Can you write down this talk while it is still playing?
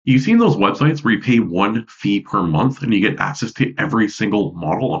You've seen those websites where you pay one fee per month and you get access to every single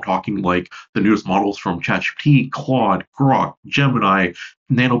model. I'm talking like the newest models from ChatGPT, Claude, Grok, Gemini,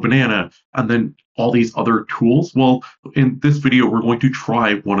 Nano Banana, and then all these other tools. Well, in this video, we're going to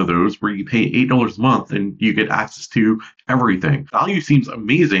try one of those where you pay $8 a month and you get access to everything. Value seems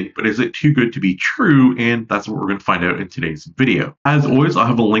amazing, but is it too good to be true? And that's what we're going to find out in today's video. As always, I'll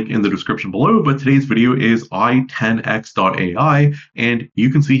have a link in the description below, but today's video is i10x.ai, and you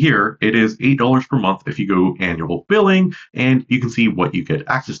can see here it is $8 per month if you go annual billing, and you can see what you get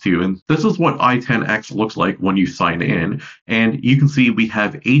access to. And this is what i10x looks like when you sign in, and you can see we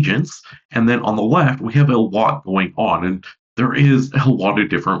have agents, and then on the left we have a lot going on, and there is a lot of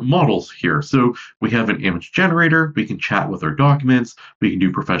different models here. So we have an image generator, we can chat with our documents, we can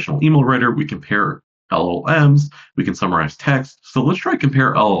do professional email writer, we compare LLMs, we can summarize text. So let's try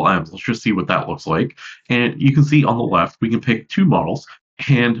compare LLMs. Let's just see what that looks like. And you can see on the left, we can pick two models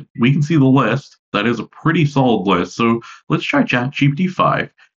and we can see the list. That is a pretty solid list. So let's try ChatGPT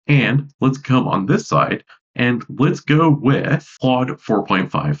 5 and let's come on this side and let's go with Claude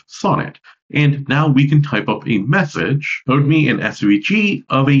 4.5 Sonnet. And now we can type up a message, code me an SVG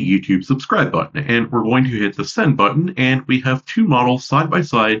of a YouTube subscribe button. And we're going to hit the send button, and we have two models side by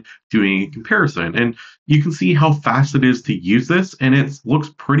side doing a comparison. And you can see how fast it is to use this, and it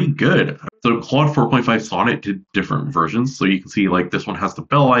looks pretty good. So Claude 4.5 Sonnet did different versions. So you can see like this one has the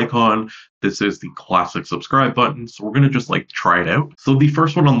bell icon. This is the classic subscribe button. So we're going to just like try it out. So the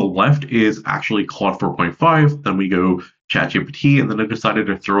first one on the left is actually Claude 4.5. Then we go ChatGPT, and then I decided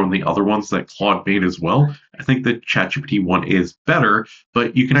to throw in the other ones that Claude made as well. I think the ChatGPT one is better,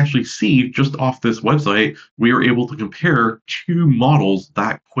 but you can actually see just off this website, we are able to compare two models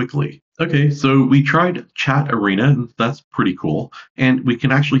that quickly. Okay, so we tried Chat Arena, and that's pretty cool. And we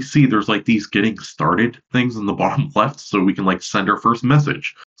can actually see there's like these getting started things in the bottom left, so we can like send our first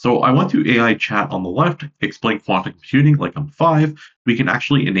message. So I went to AI chat on the left, explain quantum computing like I'm 5. We can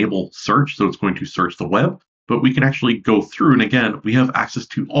actually enable search, so it's going to search the web. But we can actually go through, and again, we have access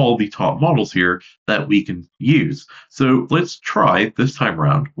to all the top models here that we can use. So let's try this time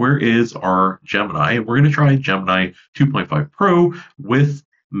around. Where is our Gemini? We're going to try Gemini 2.5 Pro with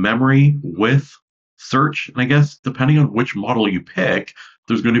memory, with search. And I guess depending on which model you pick,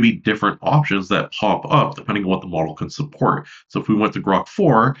 there's going to be different options that pop up depending on what the model can support. So if we went to Grok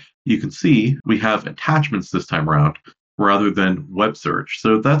 4, you can see we have attachments this time around rather than web search.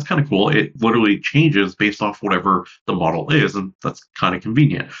 So that's kind of cool. It literally changes based off whatever the model is, and that's kind of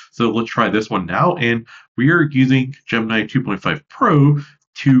convenient. So let's try this one now, and we are using Gemini 2.5 Pro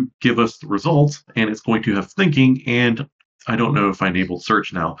to give us the results, and it's going to have thinking, and I don't know if I enabled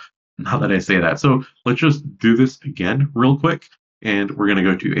search now that I say that. So let's just do this again real quick, and we're going to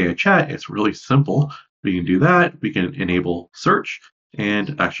go to AI chat. It's really simple. We can do that. We can enable search.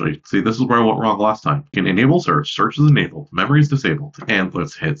 And actually, see, this is where I went wrong last time. You can enable search. Search is enabled. Memory is disabled. And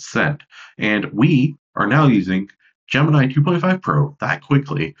let's hit send. And we are now using Gemini 2.5 Pro that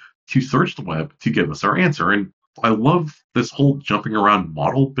quickly to search the web to give us our answer. And I love this whole jumping around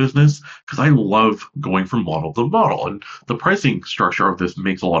model business because I love going from model to model, and the pricing structure of this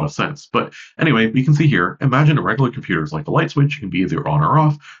makes a lot of sense. But anyway, we can see here, imagine a regular computer is like a light switch, it can be either on or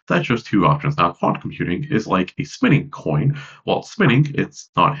off. That's just two options. Now, quantum computing is like a spinning coin. While it's spinning, it's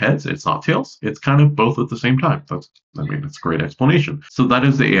not heads, it's not tails, it's kind of both at the same time. That's a great explanation. So that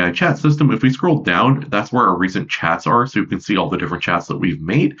is the AI chat system. If we scroll down, that's where our recent chats are. So you can see all the different chats that we've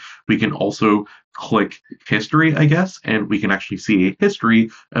made. We can also click history, I guess, and we can actually see a history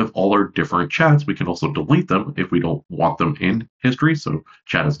of all our different chats. We can also delete them if we don't want them in history. So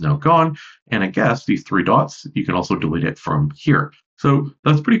chat is now gone. And I guess these three dots, you can also delete it from here. So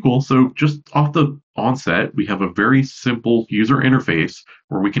that's pretty cool. So just off the onset, we have a very simple user interface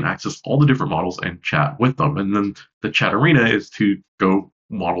where we can access all the different models and chat with them. And then the chat arena is to go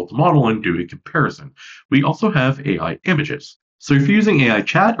model to model and do a comparison. We also have AI images. So if you're using AI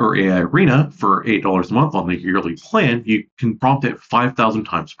Chat or AI Arena for $8 a month on the yearly plan, you can prompt it 5,000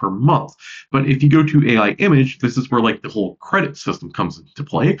 times per month. But if you go to AI Image, this is where like the whole credit system comes into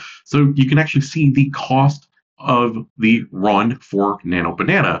play. So you can actually see the cost of the run for Nano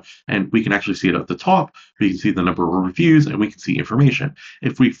Banana, and we can actually see it at the top. We can see the number of reviews, and we can see information.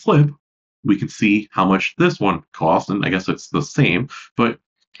 If we flip, we can see how much this one costs, and I guess it's the same, but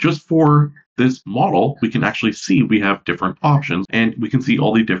just for this model, we can actually see we have different options, and we can see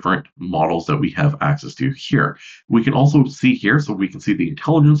all the different models that we have access to here. We can also see here, so we can see the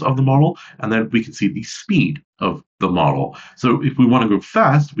intelligence of the model, and then we can see the speed of the model. So if we want to go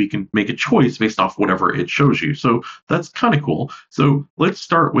fast, we can make a choice based off whatever it shows you. So that's kind of cool. So let's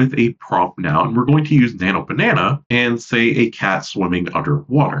start with a prompt now, and we're going to use Nano Banana and say a cat swimming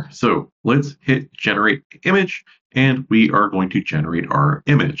underwater. So let's hit generate image, and we are going to generate our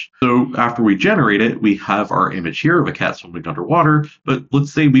image. So after we generate it, we have our image here of a cat swimming underwater, but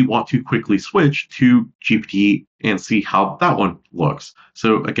let's say we want to quickly switch to GPT and see how that one looks.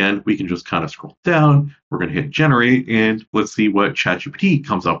 So again, we can just kind of scroll down, we're going to hit generate, and let's see what ChatGPT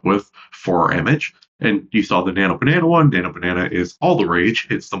comes up with for our image. And you saw the Nano Banana one. Nano Banana is all the rage.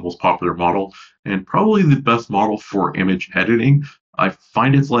 It's the most popular model and probably the best model for image editing. I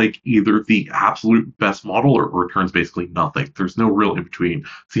find it's like either the absolute best model or returns basically nothing. There's no real in between.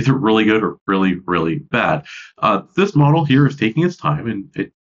 It's either really good or really, really bad. This model here is taking its time, and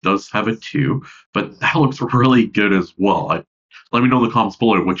it does have a 2, but that looks really good as well. Let me know in the comments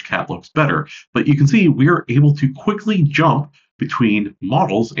below which cat looks better. But you can see we are able to quickly jump between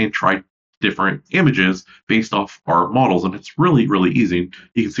models and try different images based off our models, and it's really, really easy.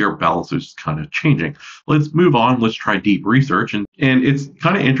 You can see our balance is kind of changing. Let's move on. Let's try deep research, and it's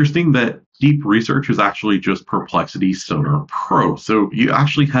kind of interesting that deep research is actually just Perplexity Sonar Pro. So you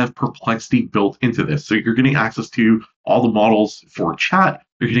actually have Perplexity built into this. So you're getting access to all the models for chat.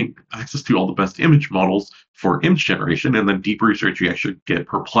 You're getting access to all the best image models for image generation, and then deep research, you actually get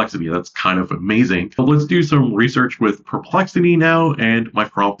Perplexity. That's kind of amazing. But let's do some research with Perplexity now, and my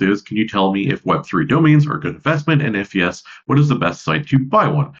prompt is, can you tell me if Web3 domains are a good investment, and if yes, what is the best site to buy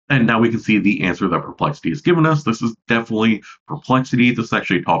one? And now we can see the answer that Perplexity has given us. This is definitely Perplexity. This is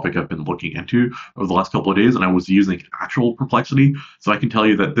actually a topic I've been looking into over the last couple of days, and I was using actual Perplexity, so I can tell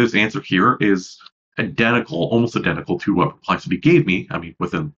you that this answer here is identical, almost identical to what Perplexity gave me. I mean,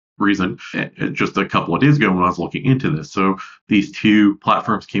 within reason, just a couple of days ago when I was looking into this. So these two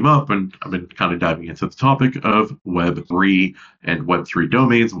platforms came up, and I've been kind of diving into the topic of Web3 and Web3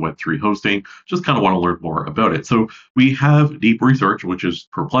 domains and Web3 hosting. Just kind of want to learn more about it. So we have deep research, which is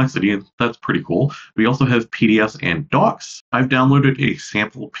Perplexity, and that's pretty cool. We also have PDFs and docs. I've downloaded a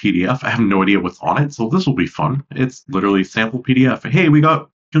sample PDF. I have no idea what's on it, so this will be fun. It's literally sample PDF. Hey, we got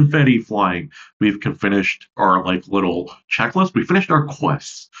confetti flying. We've finished our little checklist. We finished our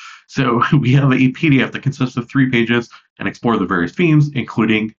quests. So we have a PDF that consists of 3 pages and explore the various themes,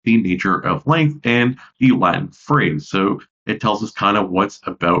 including the nature of length and the Latin phrase. So it tells us kind of what's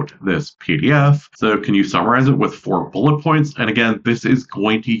about this PDF. So can you summarize it with 4 bullet points? And again, this is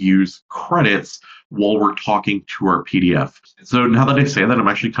going to use credits while we're talking to our PDF. So now that I say that, I'm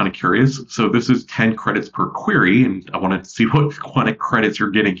actually kind of curious. So this is 10 credits per query, and I want to see what kind of credits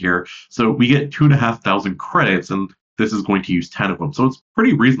you're getting here. So we get 2,500 credits, and this is going to use 10 of them. So it's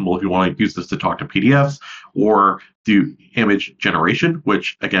pretty reasonable if you want to use this to talk to PDFs or do image generation,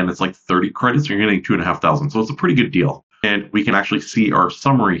 which again, it's like 30 credits, and you're getting 2,500. So it's a pretty good deal. And we can actually see our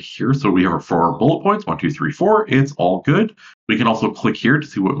summary here. So we have our 4 bullet points, 1, 2, 3, 4. It's all good. We can also click here to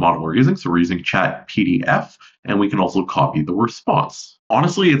see what model we're using. So we're using Chat PDF, and we can also copy the response.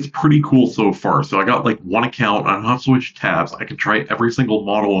 Honestly, it's pretty cool so far. So I got one account. I don't have to switch tabs. I can try every single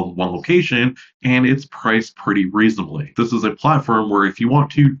model in one location, and it's priced pretty reasonably. This is a platform where if you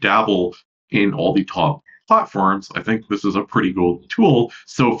want to dabble in all the top platforms, I think this is a pretty good tool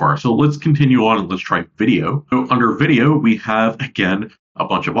so far. So let's continue on and let's try video. So under video, we have, again, a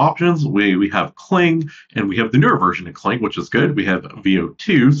bunch of options. We have Kling, and we have the newer version of Kling, which is good. We have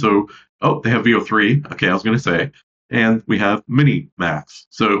VO2. So, they have VO3. Okay, I was going to say. And we have Mini Max.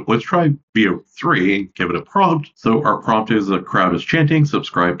 So let's try VO3 and give it a prompt. So our prompt is, a crowd is chanting,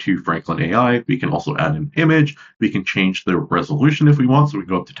 subscribe to Franklin AI. We can also add an image. We can change the resolution if we want. So we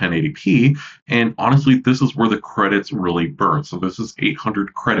go up to 1080p. And honestly, this is where the credits really burn. So this is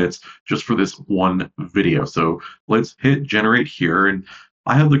 800 credits just for this one video. So let's hit generate here. And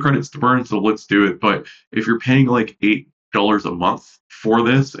I have the credits to burn, so let's do it. But if you're paying $8 a month for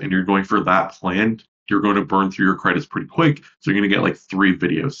this and you're going for that plan, you're going to burn through your credits pretty quick. So you're going to get 3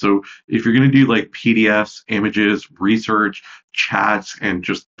 videos. So if you're going to do PDFs, images, research, chats, and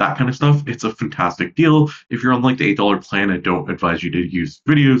just that kind of stuff, it's a fantastic deal. If you're on the $8 plan, I don't advise you to use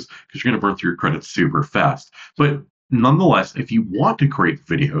videos because you're going to burn through your credits super fast. But nonetheless, if you want to create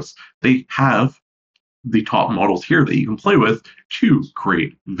videos, they have the top models here that you can play with to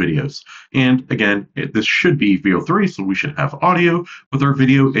create videos. And again, this should be VO3, so we should have audio. With our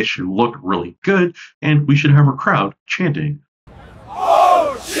video, it should look really good, and we should have our crowd chanting.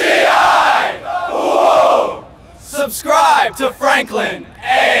 OGI! Subscribe! Subscribe to Franklin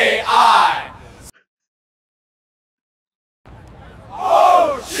AI.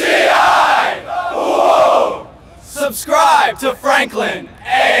 OGI! Whoa! Subscribe to Franklin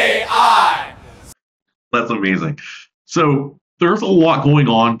AI. That's amazing. So there's a lot going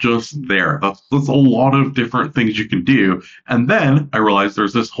on just there. That's a lot of different things you can do. And then I realized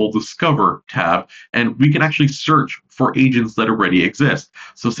there's this whole Discover tab, and we can actually search for agents that already exist.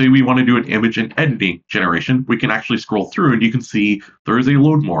 So say we want to do an image and editing generation, we can actually scroll through and you can see there is a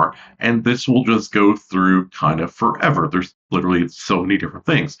load more, and this will just go through kind of forever. There's literally so many different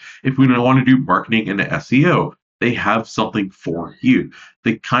things. If we want to do marketing and SEO, they have something for you.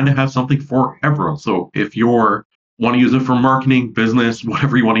 They kind of have something for everyone. So if you're want to use it for marketing, business,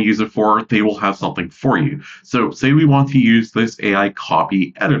 whatever you want to use it for, they will have something for you. So say we want to use this AI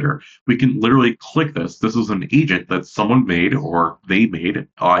copy editor. We can literally click this. This is an agent that someone made or they made,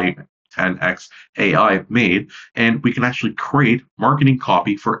 I10X AI made, and we can actually create marketing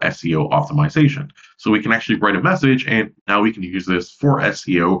copy for SEO optimization. So we can actually write a message, and now we can use this for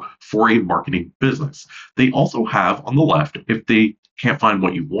SEO for a marketing business. They also have on the left, if they can't find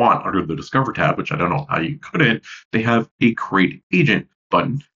what you want under the Discover tab, which I don't know how you couldn't, they have a Create Agent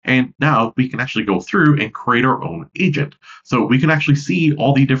button. And now we can actually go through and create our own agent. So we can actually see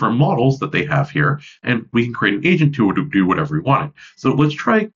all the different models that they have here, and we can create an agent to do whatever we want. So let's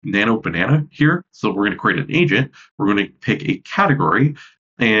try Nano Banana here. So we're going to create an agent. We're going to pick a category,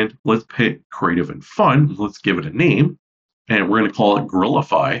 and let's pick creative and fun. Let's give it a name, and we're going to call it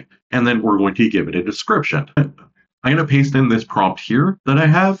Grillify, and then we're going to give it a description. I'm going to paste in this prompt here that I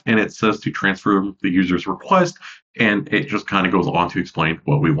have, and it says to transfer the user's request, and it just kind of goes on to explain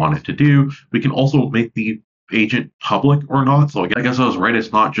what we want it to do. We can also make the agent public or not. So I guess I was right.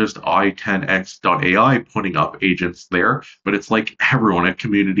 It's not just i10x.ai putting up agents there, but it's like everyone, a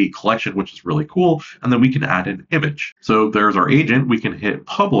community collection, which is really cool. And then we can add an image. So there's our agent. We can hit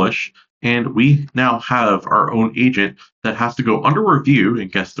publish, and we now have our own agent that has to go under review,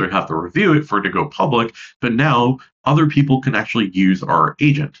 and guess they have to review it for it to go public. But now other people can actually use our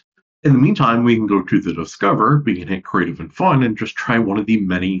agent. In the meantime, we can go to the Discover, we can hit Creative and Fun, and just try one of the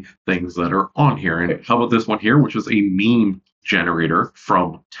many things that are on here. And how about this one here, which is a meme generator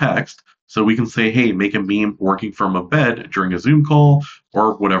from text. So we can say, hey, make a meme working from a bed during a Zoom call,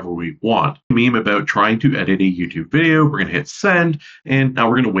 or whatever we want. A meme about trying to edit a YouTube video, we're going to hit send, and now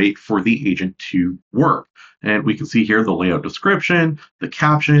we're going to wait for the agent to work. And we can see here the layout description, the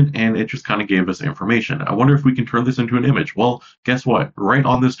caption, and it just kind of gave us information. I wonder if we can turn this into an image. Well, guess what? Right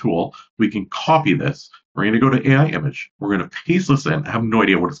on this tool, we can copy this. We're going to go to AI image. We're going to paste this in. I have no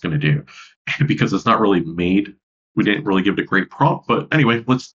idea what it's going to do because it's not really made. We didn't really give it a great prompt, but anyway,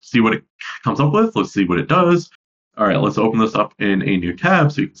 let's see what it comes up with. Let's see what it does. All right, let's open this up in a new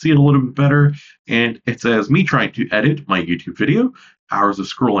tab so you can see it a little bit better. And it says, me trying to edit my YouTube video, hours of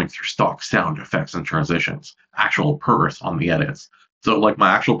scrolling through stock sound effects and transitions, actual progress on the edits. So like my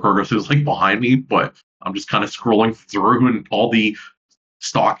actual progress is like behind me, but I'm just kind of scrolling through, and all the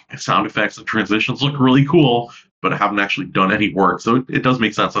stock sound effects and transitions look really cool, but I haven't actually done any work. So it does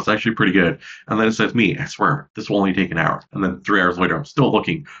make sense. That's actually pretty good. And then it says, me, I swear, this will only take an hour. And then 3 hours later, I'm still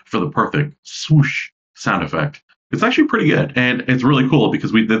looking for the perfect swoosh sound effect. It's actually pretty good. And it's really cool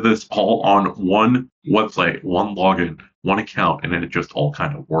because we did this all on one website, one login, one account, and then it just all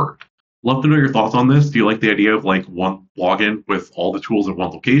kind of worked. Love to know your thoughts on this. Do you like the idea of like one login with all the tools in one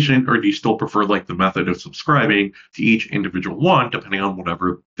location, or do you still prefer like the method of subscribing to each individual one, depending on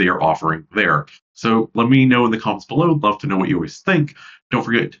whatever they are offering there? So let me know in the comments below. Love to know what you always think. Don't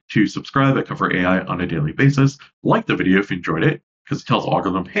forget to subscribe. I cover AI on a daily basis. Like the video if you enjoyed it, because it tells the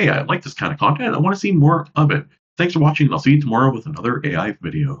algorithm, hey, I like this kind of content. I want to see more of it. Thanks for watching, and I'll see you tomorrow with another AI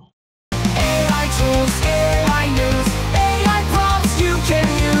video.